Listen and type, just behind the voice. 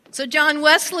So John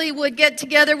Wesley would get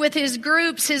together with his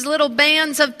groups, his little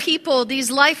bands of people, these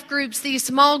life groups, these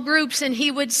small groups, and he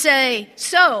would say,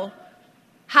 "So,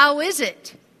 how is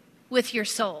it with your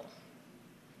soul?"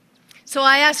 So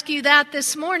I ask you that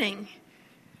this morning.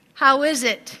 How is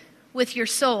it with your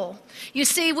soul? You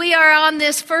see, we are on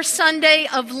this first Sunday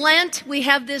of Lent. We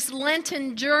have this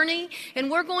Lenten journey, and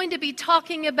we're going to be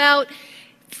talking about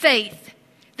faith,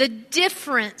 the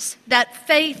difference that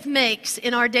faith makes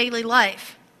in our daily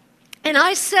life. And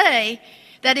I say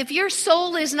that if your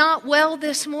soul is not well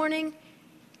this morning,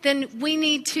 then we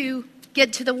need to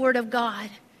get to the Word of God.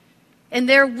 And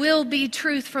there will be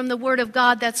truth from the Word of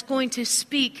God that's going to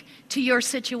speak to your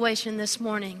situation this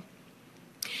morning.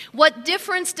 What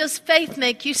difference does faith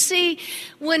make? You see,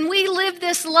 when we live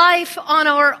this life on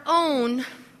our own,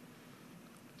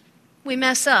 we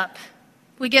mess up.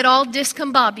 We get all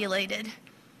discombobulated.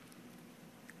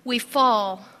 We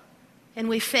fall and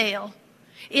we fail.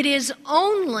 It is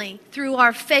only through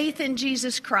our faith in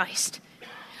Jesus Christ,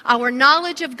 our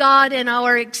knowledge of God, and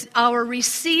our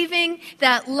receiving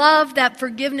that love, that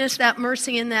forgiveness, that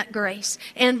mercy, and that grace,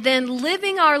 and then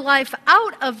living our life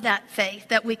out of that faith,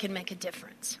 that we can make a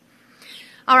difference.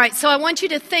 All right, so I want you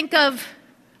to think of,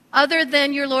 other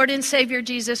than your Lord and Savior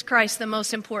Jesus Christ, the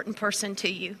most important person to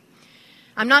you.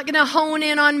 I'm not going to hone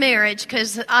in on marriage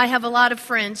because I have a lot of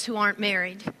friends who aren't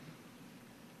married.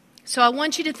 So I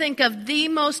want you to think of the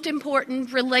most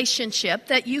important relationship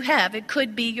that you have. It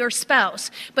could be your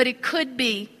spouse, but it could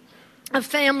be a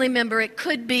family member. It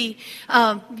could be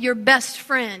your best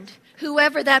friend.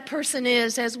 Whoever that person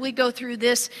is, as we go through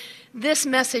this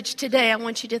message today, I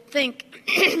want you to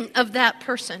think of that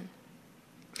person.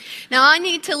 Now, I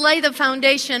need to lay the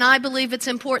foundation. I believe it's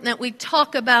important that we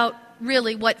talk about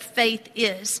really what faith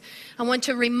is. I want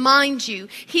to remind you,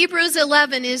 Hebrews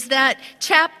 11 is that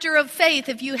chapter of faith.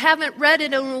 If you haven't read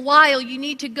it in a while, you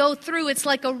need to go through. It's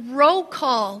like a roll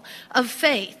call of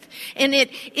faith. And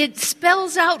it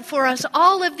spells out for us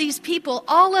all of these people,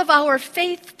 all of our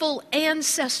faithful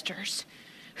ancestors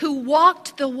who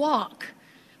walked the walk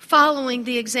following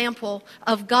the example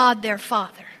of God their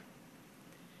Father.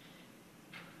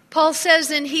 Paul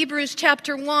says in Hebrews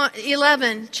chapter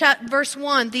 11, verse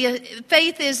 1,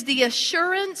 faith is the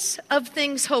assurance of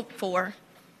things hoped for,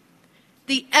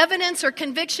 the evidence or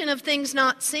conviction of things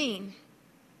not seen.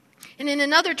 And in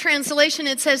another translation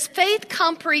it says, faith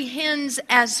comprehends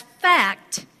as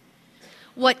fact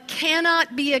what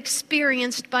cannot be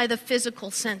experienced by the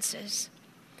physical senses.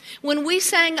 When we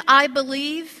sang, I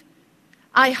believe,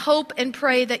 I hope and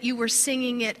pray that you were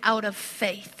singing it out of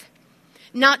faith.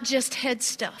 Not just head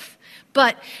stuff,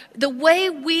 but the way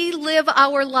we live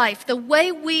our life, the way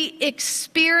we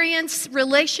experience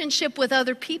relationship with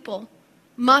other people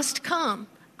must come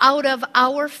out of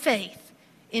our faith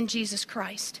in Jesus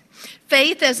Christ.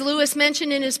 Faith, as Lewis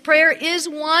mentioned in his prayer, is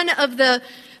one of the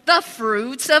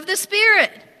fruits of the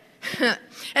Spirit.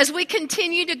 As we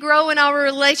continue to grow in our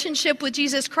relationship with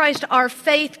Jesus Christ, our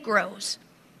faith grows.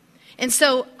 And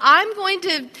so I'm going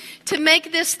to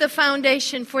make this the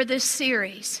foundation for this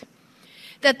series,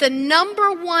 that the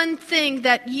number one thing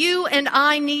that you and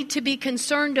I need to be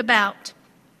concerned about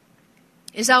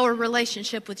is our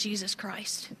relationship with Jesus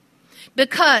Christ.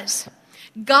 Because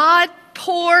God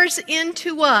pours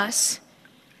into us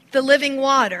the living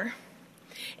water.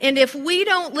 And if we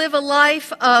don't live a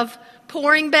life of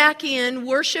pouring back in,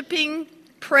 worshiping,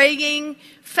 praying,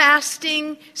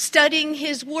 fasting, studying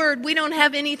His Word, we don't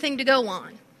have anything to go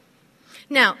on.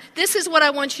 Now, this is what I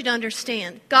want you to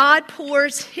understand. God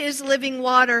pours His living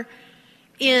water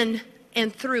in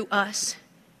and through us.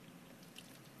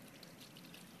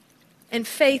 And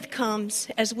faith comes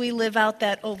as we live out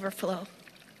that overflow.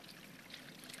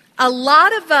 A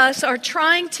lot of us are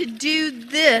trying to do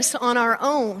this on our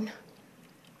own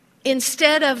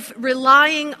instead of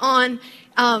relying on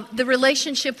the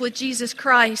relationship with Jesus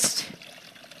Christ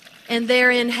and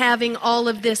therein having all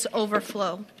of this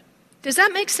overflow. Does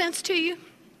that make sense to you?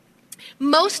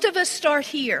 Most of us start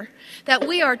here, that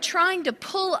we are trying to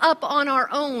pull up on our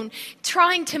own,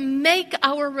 trying to make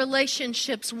our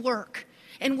relationships work.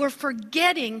 And we're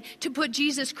forgetting to put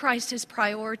Jesus Christ as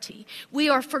priority. We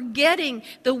are forgetting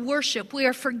the worship. We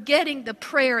are forgetting the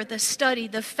prayer, the study,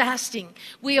 the fasting.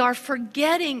 We are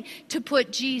forgetting to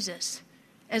put Jesus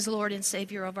as Lord and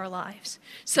Savior of our lives.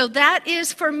 So that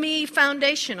is, for me,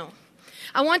 foundational.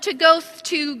 I want to go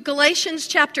to Galatians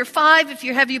chapter 5. If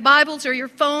you have your Bibles or your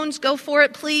phones, go for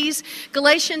it, please.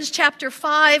 Galatians chapter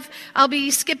 5. I'll be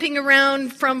skipping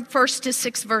around from 1st to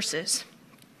 6th verses.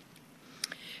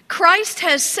 Christ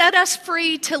has set us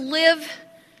free to live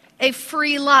a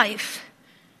free life.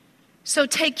 So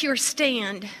take your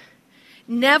stand.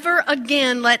 Never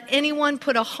again let anyone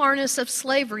put a harness of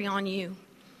slavery on you.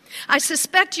 I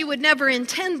suspect you would never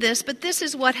intend this, but this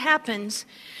is what happens.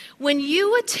 When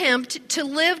you attempt to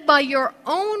live by your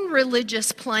own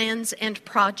religious plans and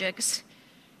projects,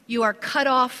 you are cut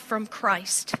off from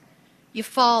Christ. You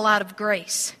fall out of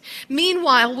grace.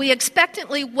 Meanwhile, we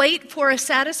expectantly wait for a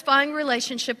satisfying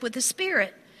relationship with the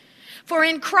Spirit. For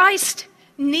in Christ,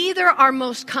 neither our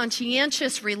most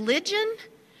conscientious religion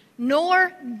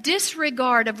nor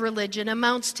disregard of religion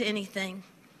amounts to anything.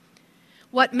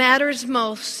 What matters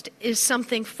most is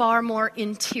something far more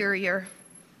interior.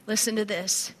 Listen to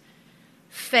this.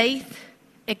 Faith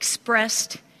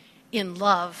expressed in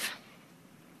love.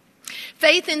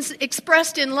 Faith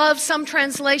expressed in love, some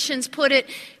translations put it,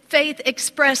 faith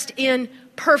expressed in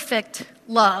perfect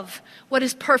love. What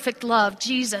is perfect love?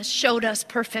 Jesus showed us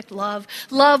perfect love.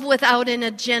 Love without an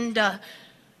agenda.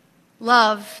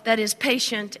 Love that is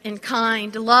patient and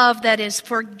kind. Love that is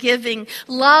forgiving.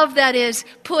 Love that is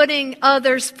putting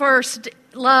others first.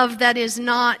 Love that is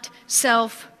not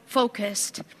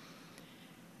self-focused.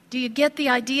 Do you get the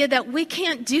idea that we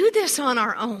can't do this on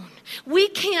our own? We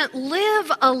can't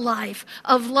live a life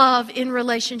of love in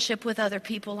relationship with other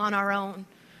people on our own.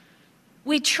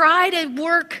 We try to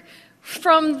work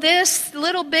from this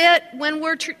little bit when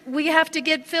we have to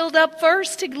get filled up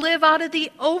first to live out of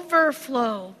the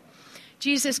overflow.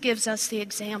 Jesus gives us the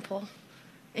example.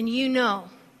 And you know,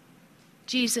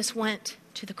 Jesus went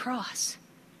to the cross.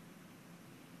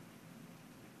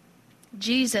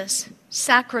 Jesus,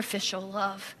 sacrificial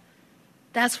love.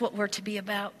 That's what we're to be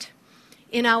about.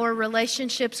 In our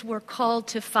relationships, we're called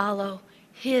to follow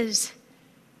His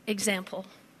example.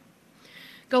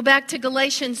 Go back to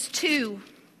Galatians 2.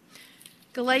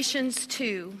 Galatians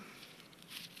 2.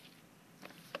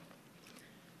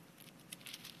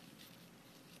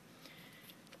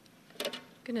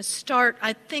 I'm going to start,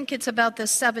 I think it's about the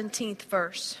 17th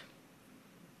verse.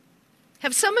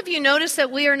 Have some of you noticed that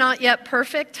we are not yet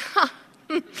perfect?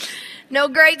 No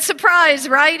great surprise,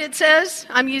 right? It says.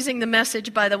 I'm using the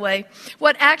Message, by the way.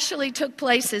 What actually took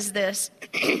place is this.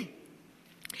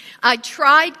 I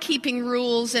tried keeping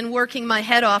rules and working my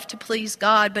head off to please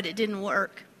God, but it didn't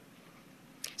work.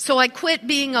 So I quit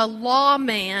being a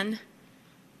lawman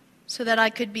so that I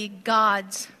could be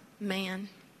God's man.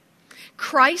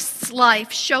 Christ's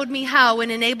life showed me how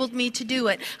and enabled me to do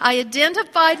it. I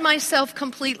identified myself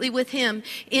completely with Him.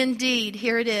 Indeed,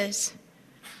 here it is.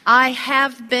 I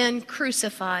have been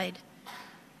crucified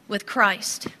with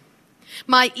Christ.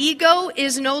 My ego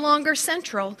is no longer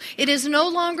central. It is no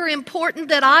longer important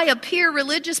that I appear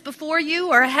religious before you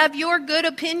or have your good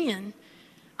opinion.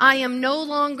 I am no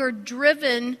longer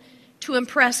driven to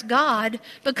impress God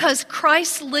because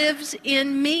Christ lives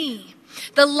in me.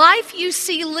 The life you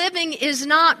see living is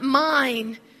not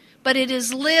mine, but it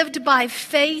is lived by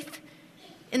faith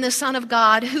in the Son of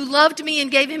God who loved me and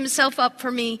gave Himself up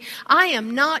for me. I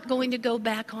am not going to go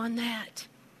back on that.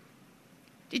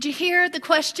 Did you hear the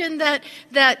question that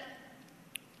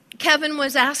Kevin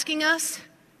was asking us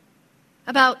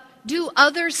about, do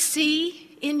others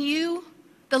see in you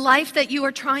the life that you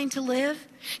are trying to live?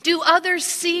 Do others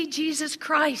see Jesus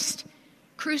Christ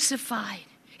crucified?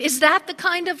 Is that the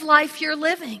kind of life you're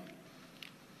living?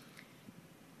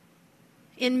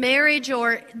 In marriage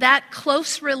or that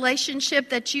close relationship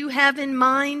that you have in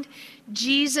mind,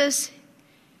 Jesus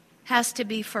has to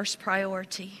be first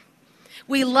priority.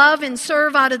 We love and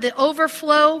serve out of the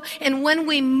overflow, and when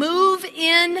we move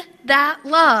in that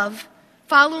love,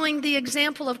 following the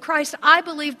example of Christ, I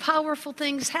believe powerful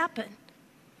things happen.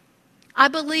 I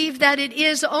believe that it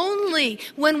is only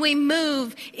when we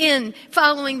move in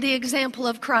following the example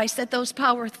of Christ that those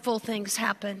powerful things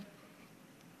happen.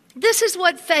 This is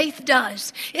what faith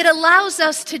does. It allows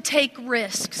us to take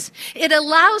risks. It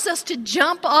allows us to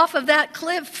jump off of that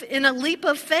cliff in a leap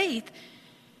of faith.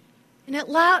 And it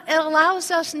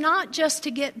allows us not just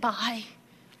to get by,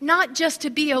 not just to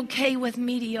be okay with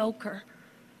mediocre.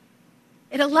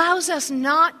 It allows us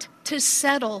not to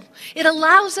settle. It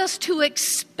allows us to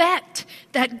expect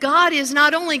that God is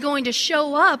not only going to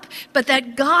show up, but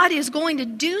that God is going to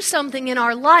do something in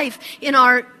our life, in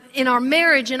our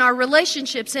marriage, in our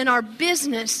relationships, in our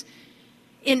business,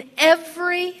 in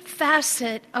every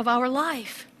facet of our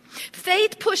life.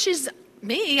 Faith pushes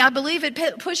me, I believe it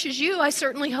pushes you, I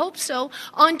certainly hope so,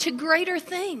 onto greater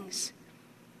things.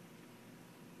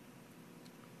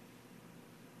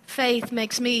 Faith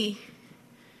makes me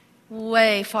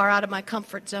way far out of my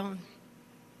comfort zone.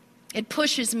 It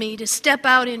pushes me to step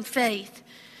out in faith.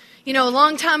 You know, a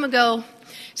long time ago,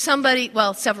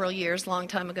 several years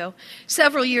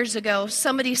ago,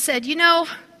 somebody said, you know,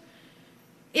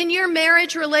 In your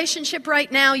marriage relationship right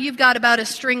now, you've got about a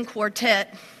string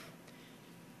quartet,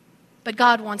 but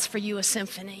God wants for you a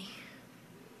symphony.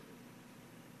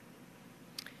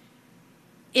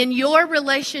 In your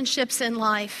relationships in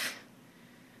life,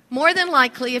 more than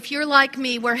likely, if you're like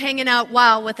me, we're hanging out,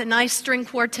 with a nice string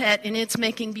quartet and it's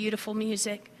making beautiful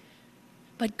music.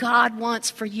 But God wants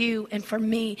for you and for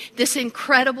me this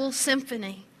incredible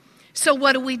symphony. So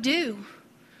what do?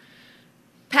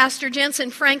 Pastor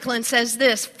Jensen Franklin says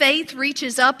this: faith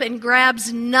reaches up and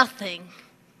grabs nothing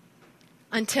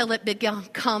until it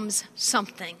becomes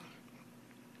something.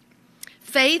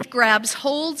 Faith grabs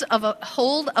hold of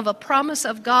a promise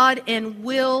of God and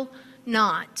will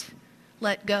not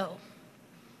let go.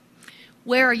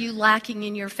 Where are you lacking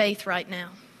in your faith right now?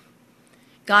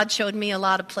 God showed me a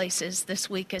lot of places this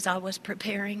week as I was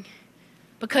preparing.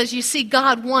 Because you see,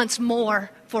 God wants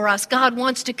more for us. God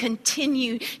wants to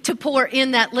continue to pour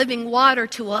in that living water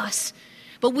to us.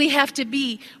 But we have to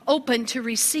be open to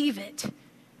receive it.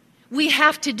 We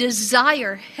have to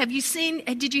desire.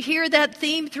 Did you hear that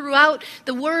theme throughout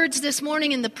the words this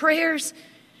morning in the prayers?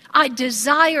 I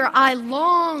desire, I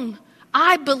long,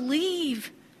 I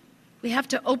believe. We have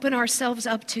to open ourselves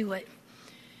up to it.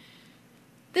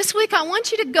 This week, I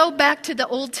want you to go back to the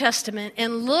Old Testament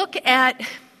and look at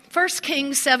 1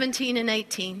 Kings 17 and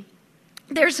 18.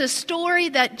 There's a story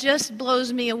that just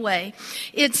blows me away.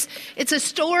 It's a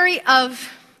story of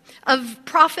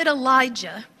Prophet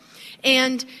Elijah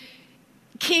and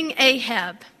King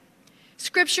Ahab.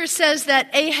 Scripture says that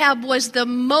Ahab was the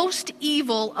most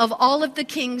evil of all of the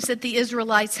kings that the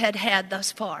Israelites had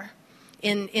thus far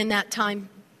in that time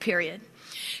period.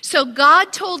 So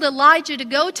God told Elijah to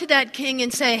go to that king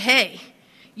and say, hey,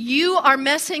 you are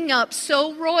messing up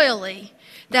so royally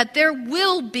that there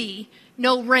will be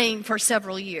no rain for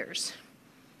several years.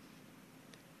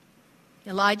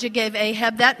 Elijah gave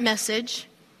Ahab that message,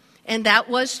 and that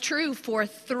was true for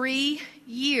 3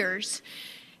 years.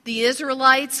 The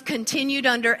Israelites continued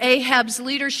under Ahab's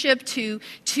leadership to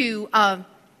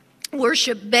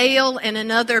worship Baal and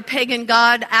another pagan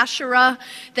god, Asherah.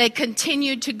 They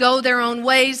continued to go their own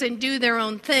ways and do their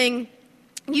own thing.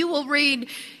 You will read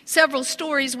several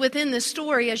stories within the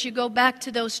story as you go back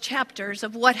to those chapters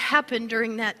of what happened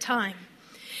during that time.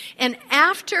 And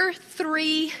after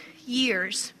 3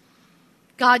 years,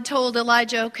 God told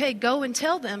Elijah, okay, go and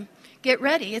tell them, get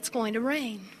ready, it's going to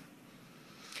rain.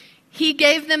 He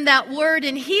gave them that word,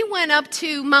 and he went up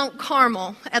to Mount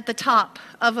Carmel at the top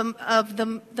of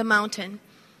the mountain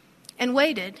and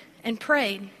waited and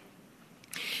prayed.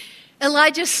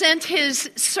 Elijah sent his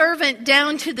servant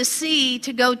down to the sea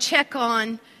to go check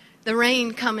on the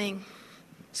rain coming.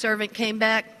 Servant came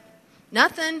back,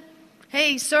 nothing.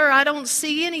 Hey, sir, I don't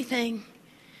see anything.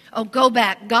 Oh, go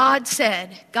back. God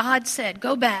said,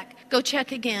 go back. Go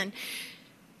check again.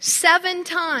 7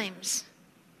 times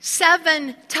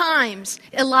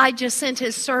Elijah sent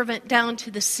his servant down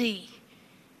to the sea.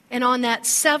 And on that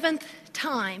 7th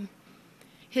time,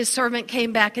 his servant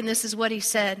came back, and this is what he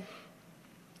said.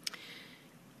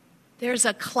 There's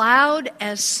a cloud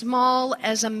as small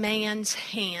as a man's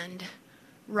hand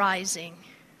rising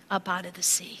up out of the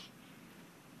sea.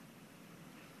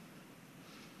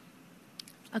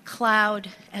 A cloud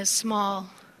as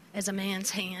small as a man's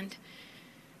hand.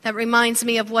 That reminds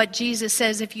me of what Jesus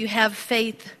says, if you have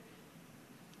faith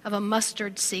of a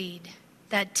mustard seed,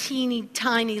 that teeny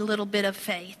tiny little bit of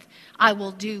faith, I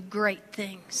will do great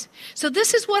things. So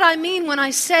this is what I mean when I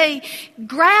say,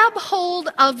 grab hold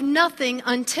of nothing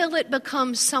until it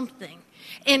becomes something.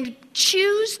 And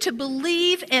choose to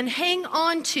believe and hang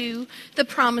on to the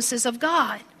promises of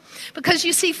God. Because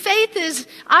you see, faith is,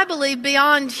 I believe,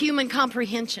 beyond human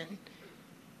comprehension.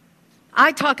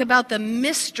 I talk about the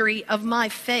mystery of my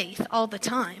faith all the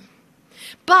time.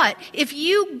 But if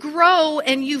you grow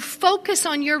and you focus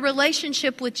on your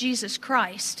relationship with Jesus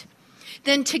Christ,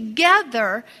 then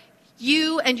together,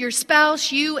 you and your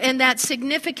spouse, you and that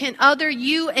significant other,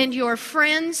 you and your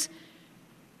friends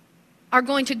are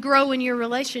going to grow in your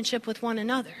relationship with one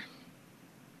another.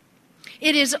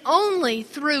 It is only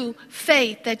through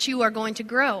faith that you are going to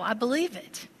grow. I believe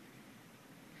it.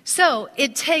 So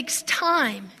it takes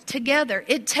time together.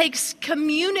 It takes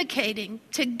communicating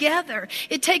together.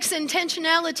 It takes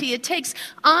intentionality. It takes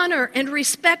honor and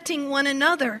respecting one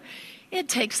another. It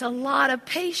takes a lot of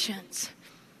patience.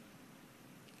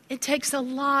 It takes a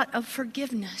lot of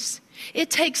forgiveness. It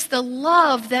takes the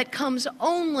love that comes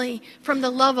only from the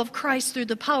love of Christ through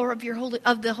the power of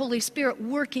the Holy Spirit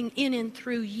working in and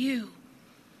through you.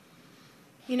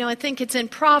 You know, I think it's in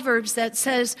Proverbs that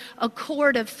says a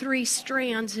cord of 3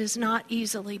 strands is not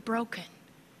easily broken.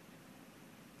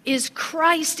 Is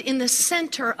Christ in the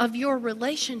center of your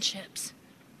relationships?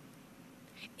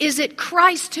 Is it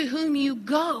Christ to whom you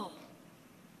go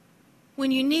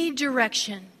when you need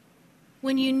direction,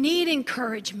 when you need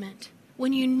encouragement,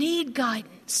 when you need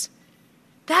guidance?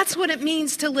 That's what it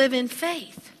means to live in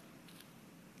faith.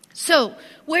 So,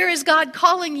 where is God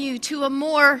calling you to a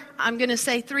more, I'm going to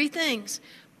say 3 things,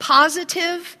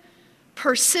 positive,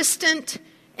 persistent,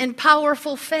 and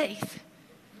powerful faith?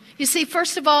 You see,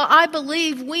 first of all, I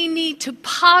believe we need to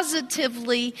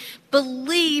positively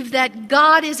believe that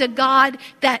God is a God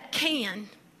that can.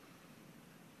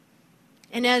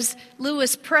 And as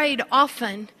Lewis prayed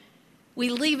often, we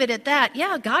leave it at that.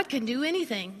 Yeah, God can do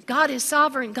anything. God is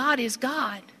sovereign. God is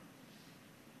God.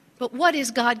 But what is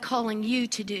God calling you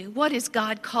to do? What is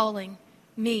God calling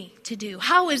me to do?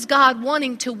 How is God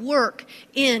wanting to work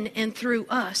in and through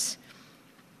us?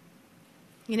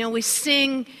 You know, we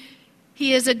sing,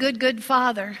 He is a good, good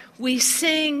Father. We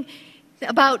sing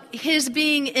about His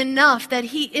being enough, that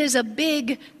He is a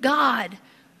big God.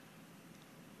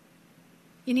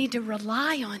 You need to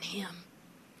rely on Him.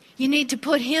 You need to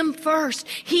put Him first.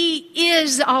 He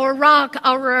is our rock,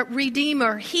 our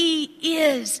Redeemer. He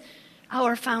is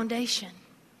our foundation.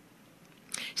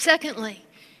 Secondly,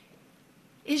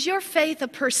 is your faith a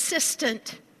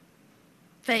persistent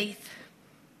faith?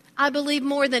 I believe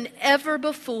more than ever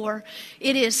before,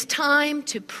 it is time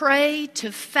to pray,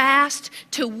 to fast,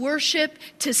 to worship,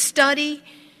 to study.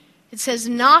 It says,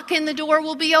 knock and the door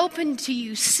will be opened to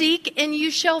you. Seek and you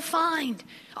shall find.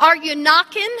 Are you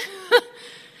knocking?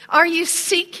 Are you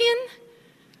seeking?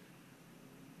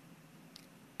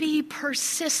 Be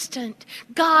persistent.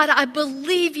 God, I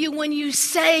believe you when you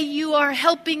say you are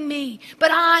helping me, but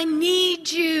I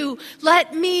need you.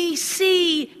 Let me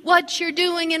see what you're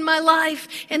doing in my life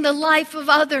and the life of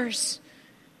others.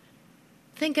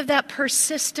 Think of that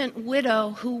persistent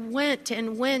widow who went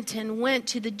and went and went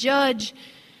to the judge.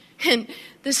 And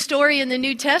the story in the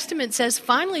New Testament says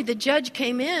finally the judge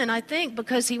came in, I think,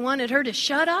 because he wanted her to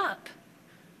shut up.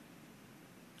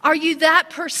 Are you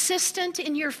that persistent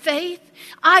in your faith?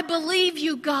 I believe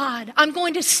you, God. I'm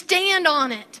going to stand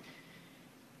on it.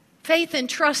 Faith and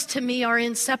trust to me are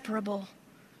inseparable.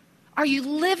 Are you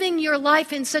living your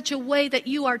life in such a way that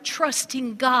you are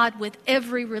trusting God with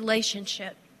every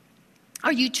relationship?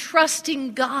 Are you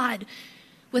trusting God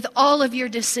with all of your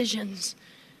decisions?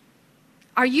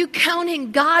 Are you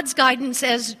counting God's guidance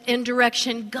as in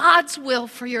direction, God's will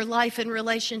for your life and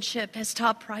relationship as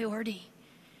top priority?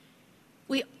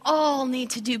 We all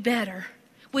need to do better.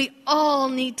 We all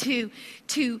need to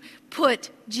put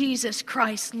Jesus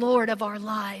Christ, Lord of our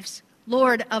lives,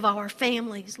 Lord of our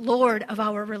families, Lord of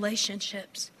our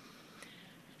relationships.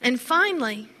 And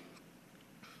finally,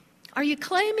 are you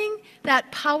claiming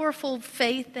that powerful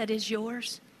faith that is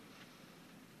yours?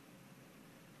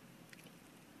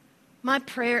 My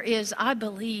prayer is, I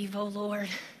believe, oh Lord,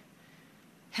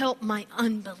 help my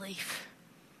unbelief.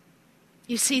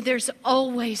 You see, there's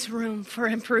always room for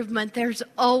improvement. There's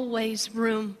always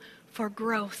room for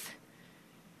growth.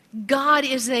 God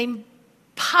is a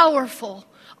powerful,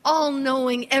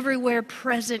 all-knowing, everywhere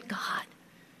present God.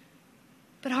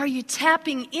 But are you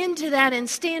tapping into that and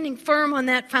standing firm on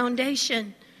that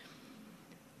foundation?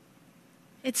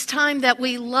 It's time that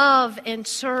we love and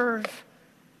serve.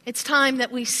 It's time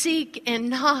that we seek and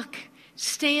knock,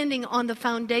 standing on the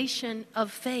foundation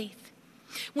of faith.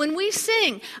 When we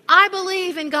sing, I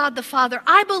believe in God the Father,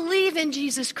 I believe in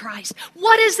Jesus Christ,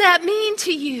 what does that mean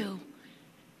to you?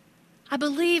 I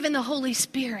believe in the Holy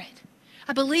Spirit.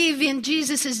 I believe in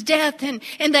Jesus' death and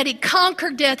that He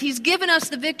conquered death. He's given us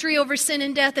the victory over sin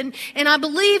and death, and I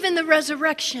believe in the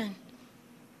resurrection.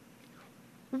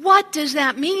 What does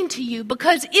that mean to you?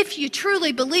 Because if you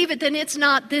truly believe it, then it's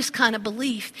not this kind of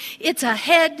belief. It's a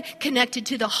head connected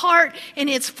to the heart, and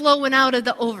it's flowing out of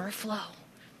the overflow.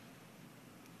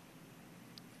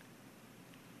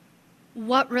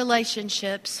 What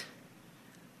relationships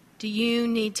do you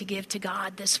need to give to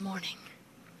God this morning?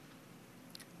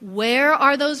 Where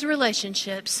are those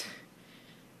relationships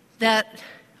that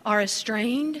are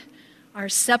estranged, are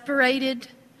separated,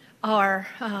 are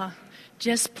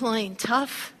just plain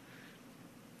tough?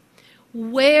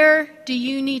 Where do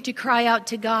you need to cry out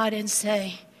to God and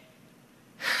say,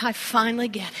 I finally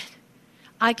get it.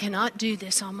 I cannot do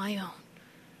this on my own.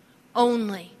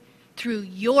 Only through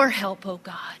your help, oh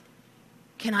God,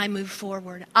 can I move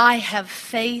forward. I have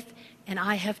faith and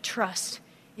I have trust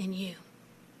in you.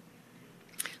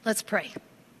 Let's pray.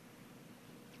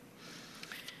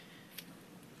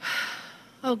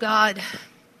 Oh God,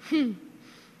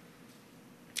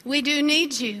 we do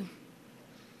need you.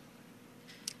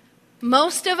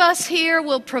 Most of us here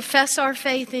will profess our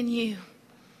faith in you.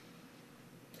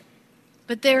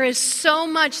 But there is so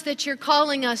much that you're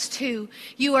calling us to.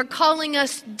 You are calling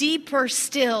us deeper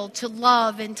still to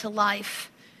love and to life.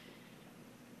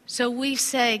 So we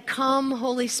say, come,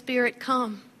 Holy Spirit,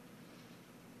 come.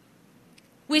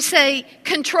 We say,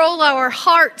 control our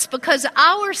hearts because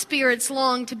our spirits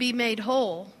long to be made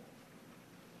whole.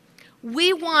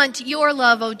 We want your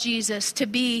love, O Jesus, to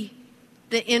be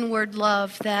the inward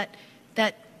love that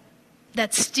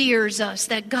steers us,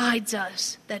 that guides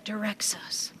us, that directs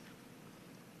us.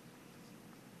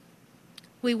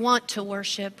 We want to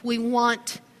worship. We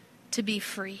want to be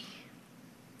free.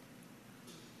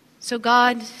 So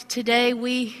God, today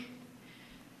we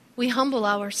humble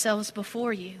ourselves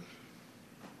before you.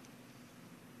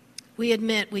 We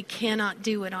admit we cannot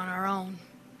do it on our own.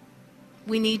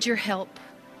 We need your help.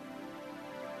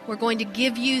 We're going to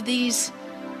give you these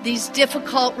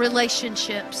difficult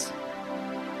relationships.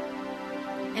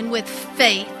 And with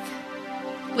faith,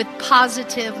 with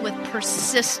positive, with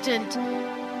persistent,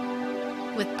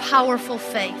 with powerful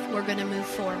faith, we're going to move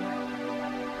forward.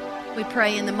 We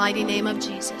pray in the mighty name of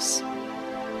Jesus.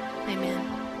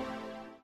 Amen.